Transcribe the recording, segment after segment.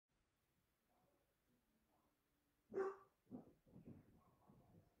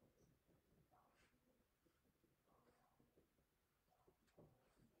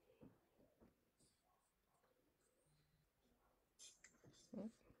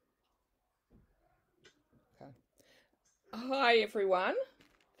Hi everyone,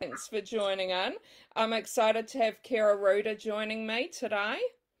 thanks for joining in. I'm excited to have Rouda joining me today.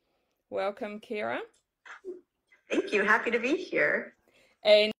 Welcome, Kaira. Thank you, happy to be here.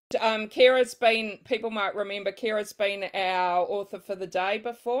 And people might remember, Kaira's been our author for the day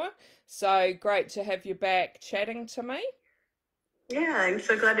before, so great to have you back chatting to me. Yeah, I'm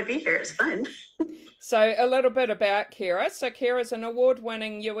so glad to be here, it's fun. So a little bit about Kaira. So Kaira's an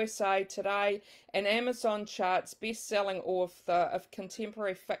award-winning USA Today and Amazon charts best-selling author of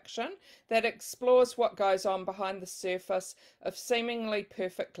contemporary fiction that explores what goes on behind the surface of seemingly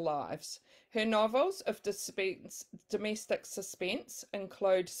perfect lives. Her novels of domestic suspense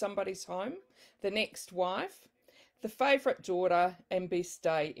include Somebody's Home, The Next Wife, The Favourite Daughter, and Best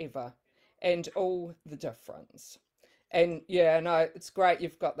Day Ever, and All the Difference. And yeah, no, it's great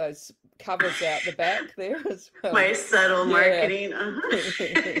you've got those covers out the back there as well. My subtle marketing.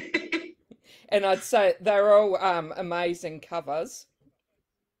 And I'd say they're all amazing covers.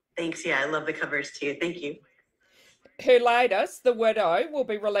 Thanks, yeah, I love the covers too. Thank you. Her latest, The Widow, will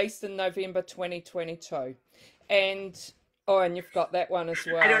be released in November 2022. And you've got that one as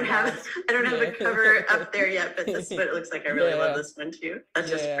well. I don't have the cover up there yet, but this is what it looks like. I really love this one too. That's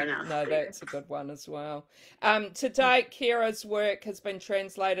just for now. No, that's a good one as well. To date, Kaira's work has been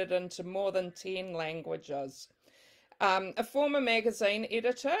translated into more than 10 languages. A former magazine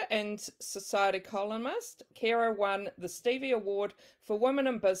editor and society columnist, Kaira won the Stevie Award for Women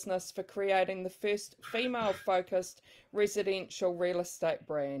in Business for creating the first female-focused residential real estate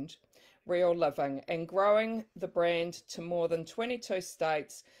brand, Real Living, and growing the brand to more than 22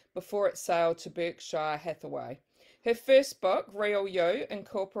 states before it sailed to Berkshire Hathaway. Her first book, Real You,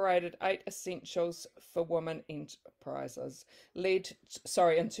 incorporated 8 essentials for women interpreters.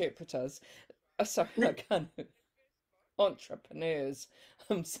 Entrepreneurs.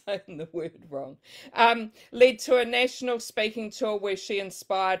 I'm saying the word wrong. Led to a national speaking tour where she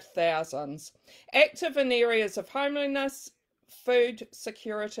inspired thousands. Active in areas of homelessness, food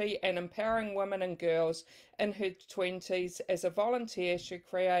security, and empowering women and girls in her 20s. As a volunteer, she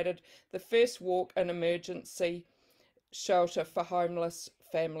created the first walk-in emergency shelter for homeless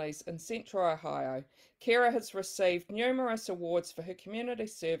families in Central Ohio. Kaira has received numerous awards for her community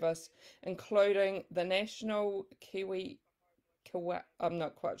service, including the National I'm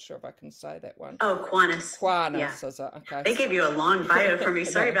not quite sure if I can say that one. Oh, Kiwanis. Kiwanis, is it? Okay. They gave you a long bio for me.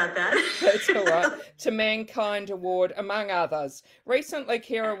 Sorry about that. That's all right. To Mankind Award, among others. Recently,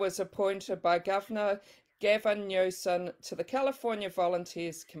 Kaira was appointed by Governor Gavin Newsom to the California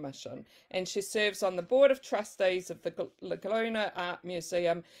Volunteers Commission, and she serves on the Board of Trustees of the Laguna Art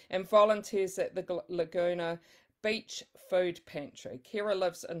Museum and volunteers at the Laguna Beach Food Pantry. Kaira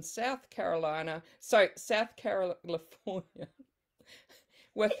lives in South California,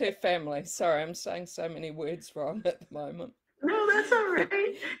 with her family. Sorry, I'm saying so many words wrong at the moment. No, that's all right.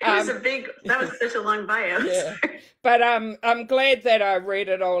 That was such a long bio. Yeah. But I'm glad that I read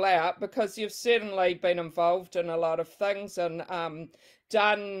it all out, because you've certainly been involved in a lot of things and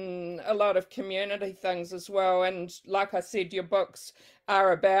done a lot of community things as well. And like I said, your books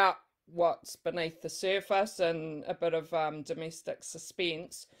are about what's beneath the surface and a bit of domestic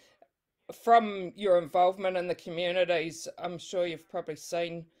suspense. From your involvement in the communities, I'm sure you've probably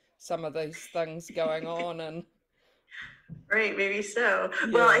seen some of these things going on. And right, maybe so.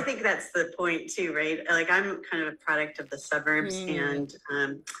 Yeah. Well, I think that's the point too, right? Like, I'm kind of a product of the suburbs and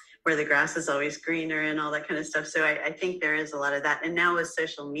where the grass is always greener and all that kind of stuff. So I think there is a lot of that. And now with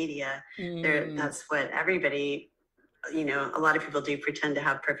social media, that's what everybody, a lot of people do pretend to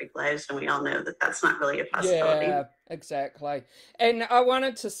have perfect lives, and we all know that that's not really a possibility. Yeah, exactly. And I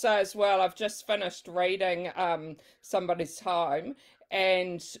wanted to say as well, I've just finished reading Somebody's Home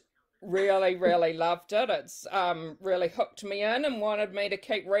and really loved it. It's really hooked me in and wanted me to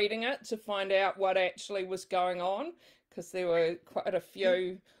keep reading it to find out what actually was going on, because there were quite a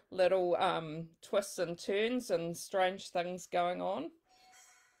few little twists and turns and strange things going on.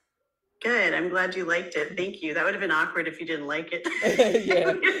 Good. I'm glad you liked it. Thank you. That would have been awkward if you didn't like it.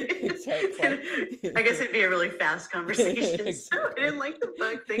 Yeah, exactly. I guess it'd be a really fast conversation. Exactly. So I didn't like the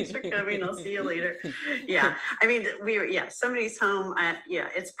book. Thanks for coming. I'll see you later. Yeah. I mean, Somebody's Home.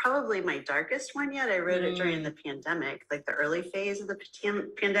 It's probably my darkest one yet. I wrote it during the pandemic, like the early phase of the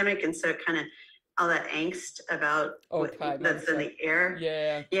pandemic. And so it kind of, all that angst about that's in the air.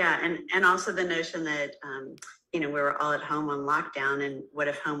 Yeah. Yeah. And also the notion that, we were all at home on lockdown, and what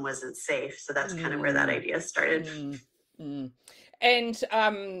if home wasn't safe? So that's kind of where that idea started.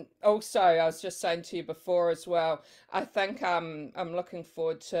 And also, I was just saying to you before as well, I think I'm looking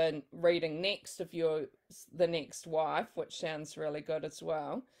forward to reading next of The Next Wife, which sounds really good as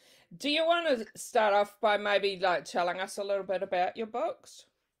well. Do you want to start off by maybe like telling us a little bit about your books?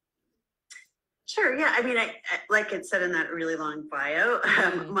 Sure. Yeah. I mean, I like it said in that really long bio.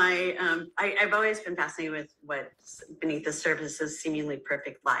 I've always been fascinated with what's beneath the surface of seemingly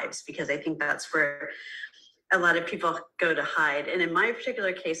perfect lives, because I think that's where a lot of people go to hide. And in my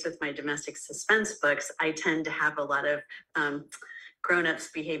particular case, with my domestic suspense books, I tend to have a lot of grown-ups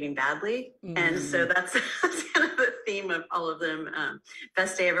behaving badly, and so that's kind of the theme of all of them.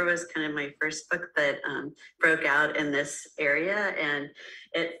 Best Day Ever was kind of my first book that broke out in this area, and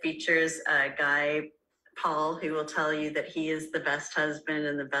it features a guy, Paul, who will tell you that he is the best husband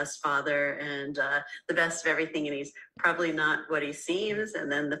and the best father and the best of everything, and he's probably not what he seems.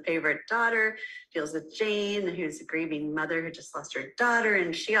 And then the favorite daughter deals with Jane, who's a grieving mother who just lost her daughter,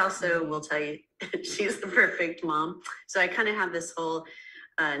 and she also will tell you she's the perfect mom. So I kind of have this whole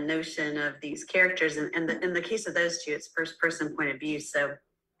notion of these characters, and in the case of those two, it's first person point of view, so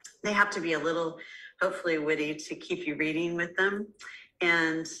they have to be a little, hopefully, witty to keep you reading with them.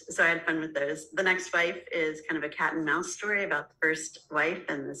 And so I had fun with those. The Next Wife is kind of a cat and mouse story about the first wife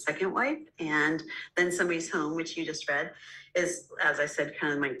and the second wife. And then Somebody's Home, which you just read, is, as I said,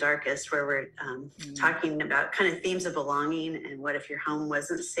 kind of my darkest, where we're talking about kind of themes of belonging and what if your home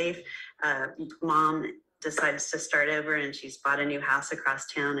wasn't safe. Mom decides to start over, and she's bought a new house across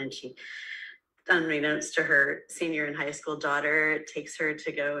town, and she, unbeknownst to her senior in high school daughter, takes her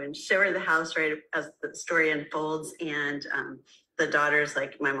to go and show her the house right as the story unfolds. And the daughter's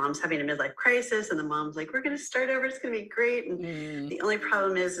like, my mom's having a midlife crisis, and the mom's like, we're going to start over, it's going to be great. And the only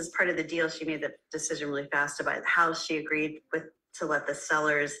problem is, as part of the deal, she made the decision really fast to buy the house. She agreed to let the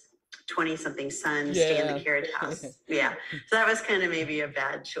seller's 20-something son stay in the carriage house. So that was kind of maybe a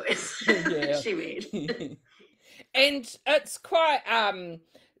bad choice she made. And it's quite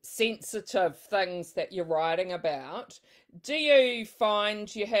sensitive things that you're writing about. Do you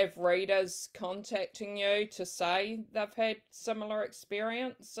find you have readers contacting you to say they've had similar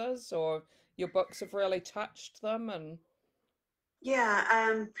experiences, or your books have really touched them? And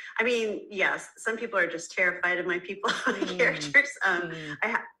I mean, yes, some people are just terrified of my characters.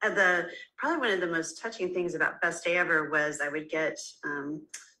 Probably one of the most touching things about Best Day Ever was I would get,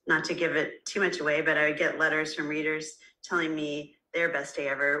 not to give it too much away, but I would get letters from readers telling me their best day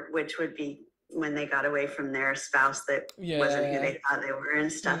ever, which would be when they got away from their spouse that wasn't who they thought they were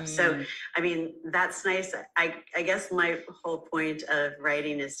and stuff. So, I mean, that's nice. I guess my whole point of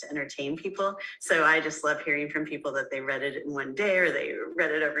writing is to entertain people. So I just love hearing from people that they read it in one day or they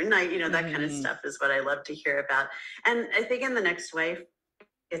read it overnight. You know, that kind of stuff is what I love to hear about. And I think in The Next Wife,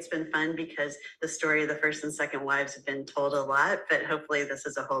 it's been fun because the story of the first and second wives have been told a lot, but hopefully this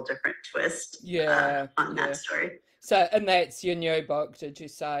is a whole different twist on that story. So, and that's your new book, did you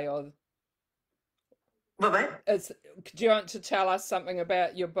say? Or what? Do you want to tell us something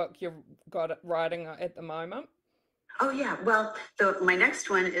about your book you've got writing at the moment? Oh yeah, well, my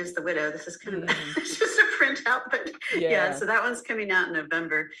next one is The Widow. This is kind of just a printout, but so that one's coming out in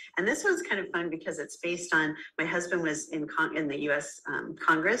November. And this one's kind of fun because it's based on, my husband was in the U.S.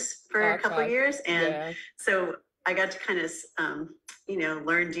 Congress for a couple of years, and so I got to kind of,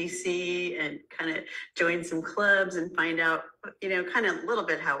 learn DC and kind of join some clubs and find out, kind of a little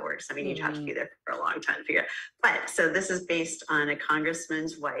bit how it works. I mean, you'd have to be there for a long time to figure out. But so this is based on a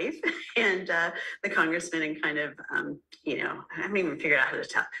congressman's wife and the congressman, and kind of, I haven't even figured out how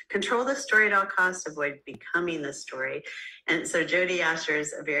to control the story at all costs, avoid becoming the story. And so Jodie Asher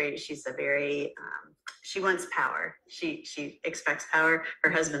is she's a very, she wants power. She expects power. Her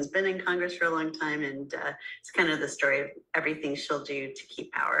husband's been in Congress for a long time, and it's kind of the story of everything she'll do to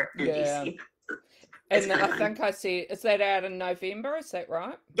keep power in DC. And I think I see, is that out in November? Is that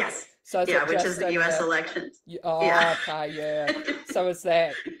right? Yes. So which is the U.S. election. Okay, So is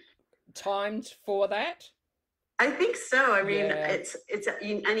that timed for that? I think so. I mean, it's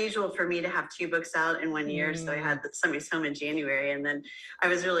unusual for me to have two books out in 1 year. So I had Somebody's Home in January, and then I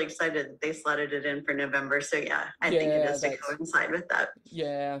was really excited that they slotted it in for November. So I think it is to coincide with that.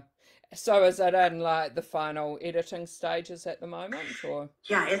 Yeah. So is it in like the final editing stages at the moment, or?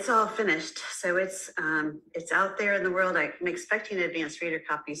 Yeah, it's all finished. So it's out there in the world. I'm expecting advanced reader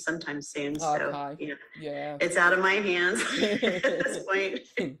copies sometime soon. So it's out of my hands at this point.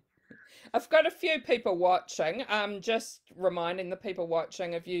 I've got a few people watching. Just reminding the people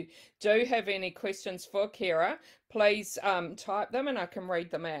watching, if you do have any questions for Kaira, please type them and I can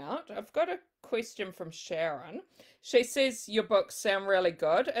read them out. I've got a question from Sharon. She says your books sound really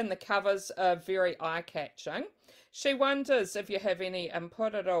good and the covers are very eye-catching. She wonders if you have any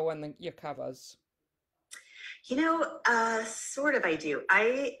input at all in your covers. You know, sort of I do.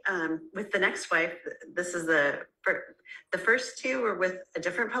 I, with The Next Wife, this is the first two were with a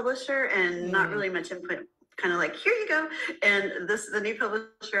different publisher and not really much input, kind of like, here you go. And the new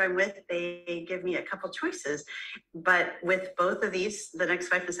publisher I'm with, they give me a couple choices. But with both of these, The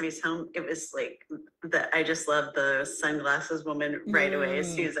Next Wife and Somebody's Home, it was like, I just loved the sunglasses woman right away.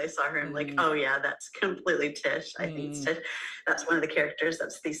 As soon as I saw her, I'm like, oh yeah, that's completely Tish. I think it's Tish. That's one of the characters.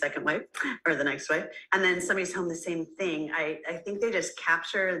 That's the second wife or the next wife. And then Somebody's Home, the same thing. I think they just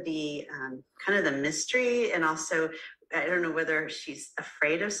capture the kind of the mystery, and also I don't know whether she's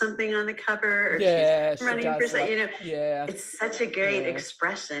afraid of something on the cover or she's running for something, you know. Yeah. It's such a great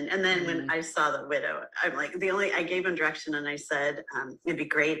expression. And then when I saw The Widow, I'm like, I gave them direction and I said, it'd be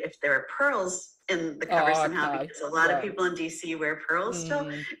great if there were pearls in the cover somehow, because a lot of people in DC wear pearls still.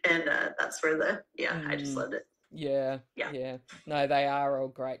 And that's where I just loved it. Yeah. No, they are all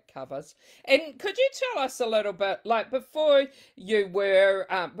great covers. And could you tell us a little bit, like before you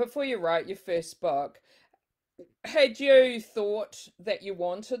wrote your first book, had you thought that you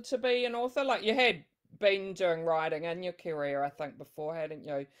wanted to be an author? Like you had been doing writing in your career, I think, before, hadn't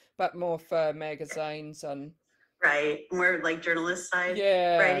you? But more for magazines and... Right, more like journalist side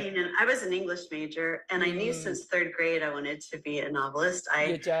writing. And I was an English major, and I knew since third grade I wanted to be a novelist.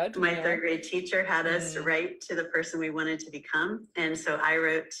 My third grade teacher had us write to the person we wanted to become. And so I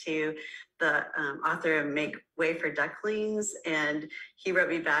wrote to the author of Make Way for Ducklings, and he wrote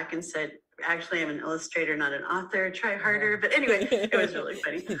me back and said, actually, I'm an illustrator, not an author. Try harder. But anyway, it was really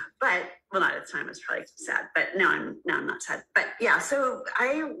funny. But well, not at the time. I was probably sad. But now I'm not sad. But yeah, so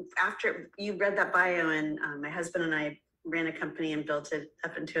after you read that bio, and my husband and I ran a company and built it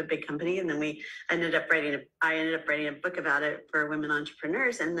up into a big company, and then I ended up writing a book about it for women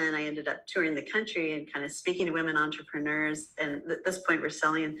entrepreneurs, and then I ended up touring the country and kind of speaking to women entrepreneurs. And at this point, we're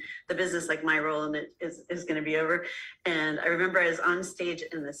selling the business, like my role in it is going to be over. And I remember I was on stage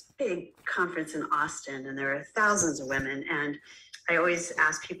in this big conference in Austin, and there were thousands of women, and I always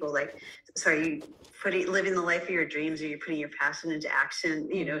ask people, like, so are you living the life of your dreams? Are you putting your passion into action?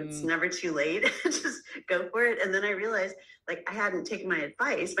 You know, it's never too late. Just go for it. And then I realized, like, I hadn't taken my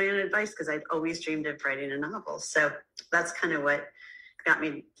own advice, because I'd always dreamed of writing a novel. So that's kind of what got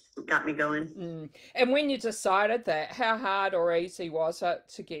me going. And when you decided that, how hard or easy was it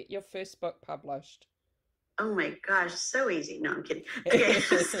to get your first book published? Oh my gosh, so easy. No, I'm kidding. Okay,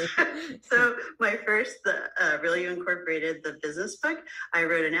 so my first, really incorporated the business book. I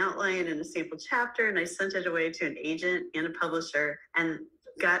wrote an outline and a sample chapter, and I sent it away to an agent and a publisher, and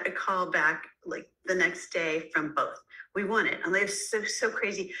got a call back like the next day from both. We won it. And it's so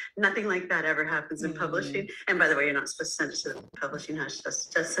crazy. Nothing like that ever happens in publishing. And by the way, you're not supposed to send it to the publishing house.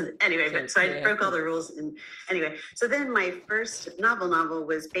 Just send it. Anyway, but so I broke all the rules. And anyway, so then my first novel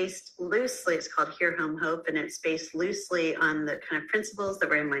was based loosely. It's called Here Home Hope, and it's based loosely on the kind of principles that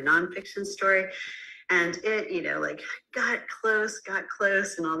were in my nonfiction story. And it, you know, like got close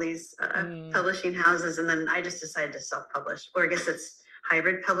in all these publishing houses. And then I just decided to self-publish, or I guess it's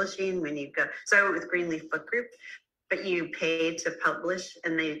hybrid publishing when you go. So I went with Greenleaf Book Group, but you pay to publish,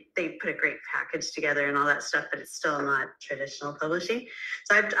 and they put a great package together and all that stuff, but it's still not traditional publishing.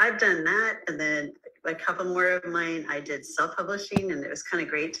 So I've done that, and then a couple more of mine I did self-publishing, and it was kind of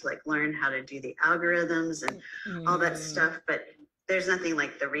great to like learn how to do the algorithms and all that stuff. But there's nothing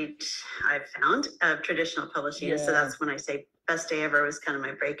like the reach I've found of traditional publishing. So that's when I say Best Day Ever was kind of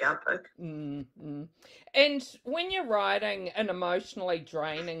my breakout book. And when you're writing an emotionally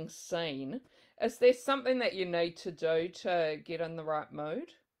draining scene, is there something that you need to do to get in the right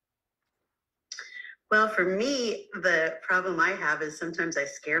mood? Well, for me, the problem I have is sometimes I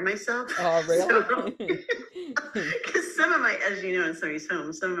scare myself. Oh, really? Because some of my, as you know, in Somebody's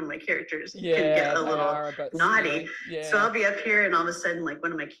Home, some of my characters can get a little naughty. So I'll be up here, and all of a sudden, like,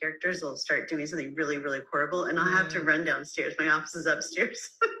 one of my characters will start doing something really, really horrible, and I'll have to run downstairs. My office is upstairs.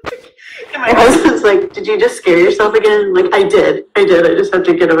 And my husband's like, did you just scare yourself again? Like, I did. I just have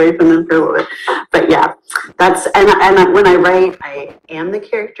to get away from them for a little bit. But yeah, that's, and when I write, I am the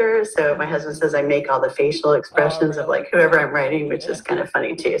character. So my husband says I make all the facial expressions of like whoever I'm writing, which is kind of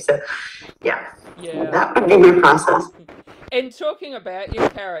funny too. So yeah, that would be my process. And talking about your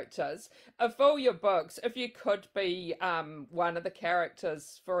characters, of all your books, if you could be one of the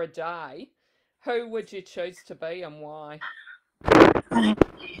characters for a day, who would you choose to be and why?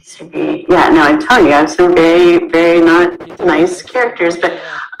 Yeah, no, I'm telling you, I have some very, very not nice characters, but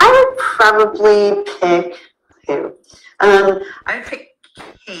I would probably pick who? I'd pick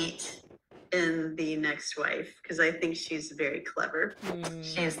Kate in The Next Wife, because I think she's very clever.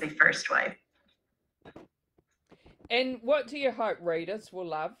 She's the first wife. And what do you hope readers will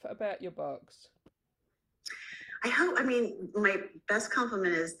love about your books? I mean, my best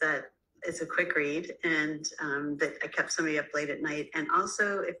compliment is that it's a quick read, and that I kept somebody up late at night. And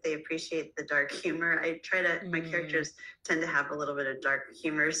also, if they appreciate the dark humor, I try to, my characters tend to have a little bit of dark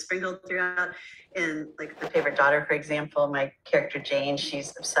humor sprinkled throughout. In like The Favorite Daughter, for example, my character Jane,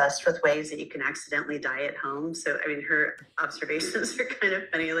 she's obsessed with ways that you can accidentally die at home. So, I mean, her observations are kind of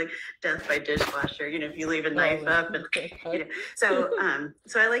funny, like death by dishwasher, if you leave a knife up. And, So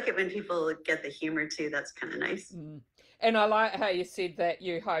I like it when people get the humor too. That's kind of nice. And I like how you said that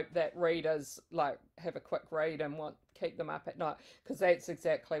you hope that readers like have a quick read and keep them up at night, because that's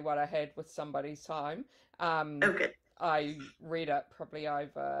exactly what I had with Somebody's Home. Good. I read it probably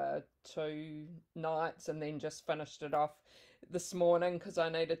over 2 nights and then just finished it off this morning because I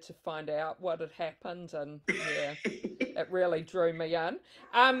needed to find out what had happened, and yeah, it really drew me in.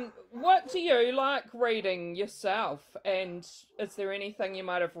 What do you like reading yourself, and is there anything you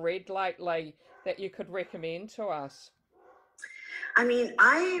might have read lately that you could recommend to us? I mean,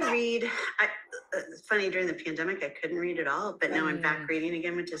 it's funny, during the pandemic, I couldn't read at all, but now I'm back reading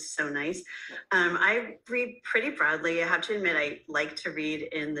again, which is so nice. I read pretty broadly. I have to admit, I like to read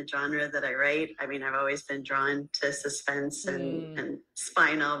in the genre that I write. I mean, I've always been drawn to suspense and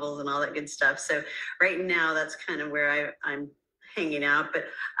spy novels and all that good stuff. So right now, that's kind of where I'm hanging out. But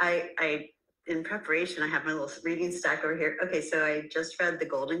in preparation, I have my little reading stack over here. Okay, so I just read The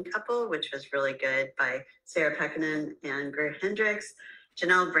Golden Couple, which was really good, by Sarah Pekkanen and Greer Hendricks.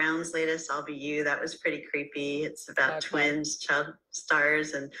 Janelle Brown's latest, I'll Be You, that was pretty creepy. It's about twins, child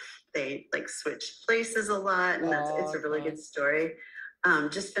stars, and they like switch places a lot, and it's a really good story.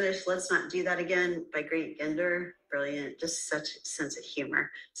 Just finished Let's Not Do That Again by Greet Gender. Brilliant, just such a sense of humor.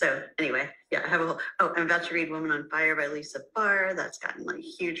 So anyway, yeah, I have I'm about to read Woman on Fire by Lisa Barr. That's gotten like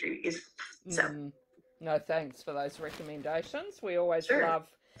huge reviews. So no, thanks for those recommendations. We always love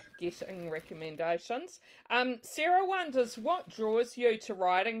getting recommendations. Sarah wonders, what draws you to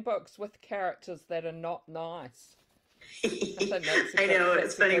writing books with characters that are not nice? I know,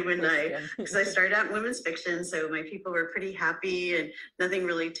 it's funny because I started out in women's fiction, so my people were pretty happy and nothing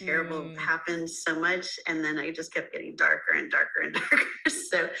really terrible happened so much, and then I just kept getting darker and darker and darker.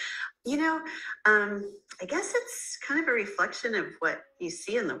 So, I guess it's kind of a reflection of what you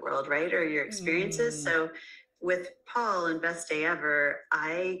see in the world, right, or your experiences. So with Paul and Best Day Ever,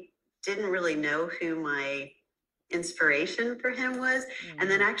 I didn't really know who my inspiration for him was.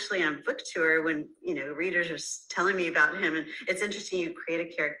 And then actually on book tour, when readers are telling me about him, and it's interesting, you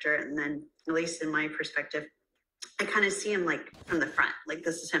create a character, and then, at least in my perspective, I kind of see him like from the front, like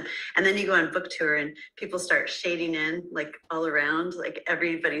this is him. And then you go on book tour and people start shading in like all around, like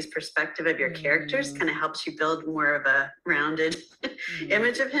everybody's perspective of your characters kind of helps you build more of a rounded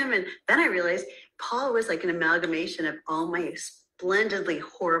image of him. And then I realized Paul was like an amalgamation of all my splendidly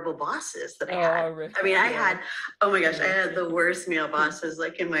horrible bosses that I had. Really? I mean, I had, oh my gosh, I had the worst male bosses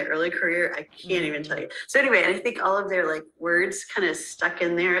like in my early career. I can't even tell you. So anyway, I think all of their like words kind of stuck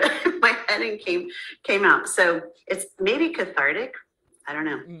in there in my head and came out. So it's maybe cathartic. I don't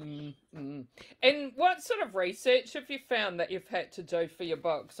know. And what sort of research have you found that you've had to do for your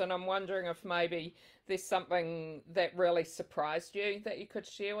books? And I'm wondering if maybe there's something that really surprised you that you could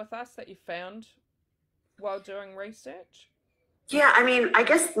share with us that you found while doing research? Yeah, I mean, I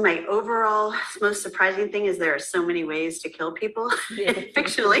guess my overall most surprising thing is there are so many ways to kill people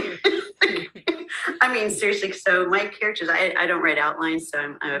fictionally. I mean, seriously, so my characters, I don't write outlines, so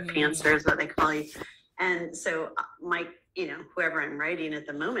I'm a pantser is what they call you. And so whoever I'm writing at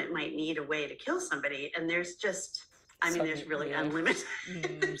the moment might need a way to kill somebody. And there's just, there's really unlimited.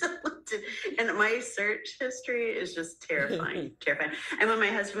 And my search history is just terrifying. And when my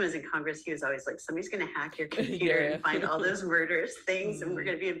husband was in Congress, he was always like, somebody's going to hack your computer and find all those murderous things, and we're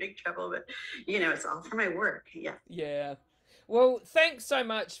going to be in big trouble. But, it's all for my work. Yeah. Well, thanks so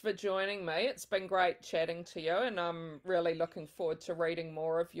much for joining me. It's been great chatting to you, and I'm really looking forward to reading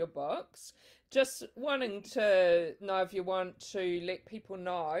more of your books. Just wanting to know if you want to let people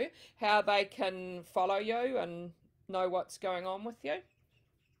know how they can follow you and know what's going on with you.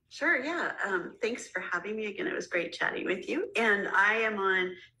 Sure, yeah. Thanks for having me again. It was great chatting with you. And I am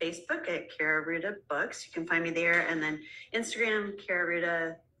on Facebook at Rouda Books. You can find me there. And then Instagram,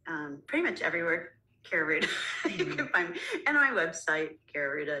 Rouda, pretty much everywhere, Rouda. You can find me. And my website,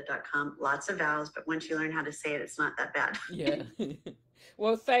 KairaRouda.com. Lots of vowels, but once you learn how to say it, it's not that bad. Yeah.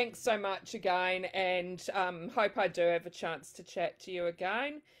 Well, thanks so much again, and hope I do have a chance to chat to you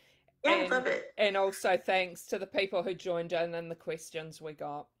again. Yeah, I love it. And also thanks to the people who joined in and the questions we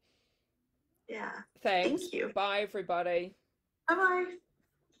got. Yeah. Thanks. Thank you. Bye, everybody. Bye-bye.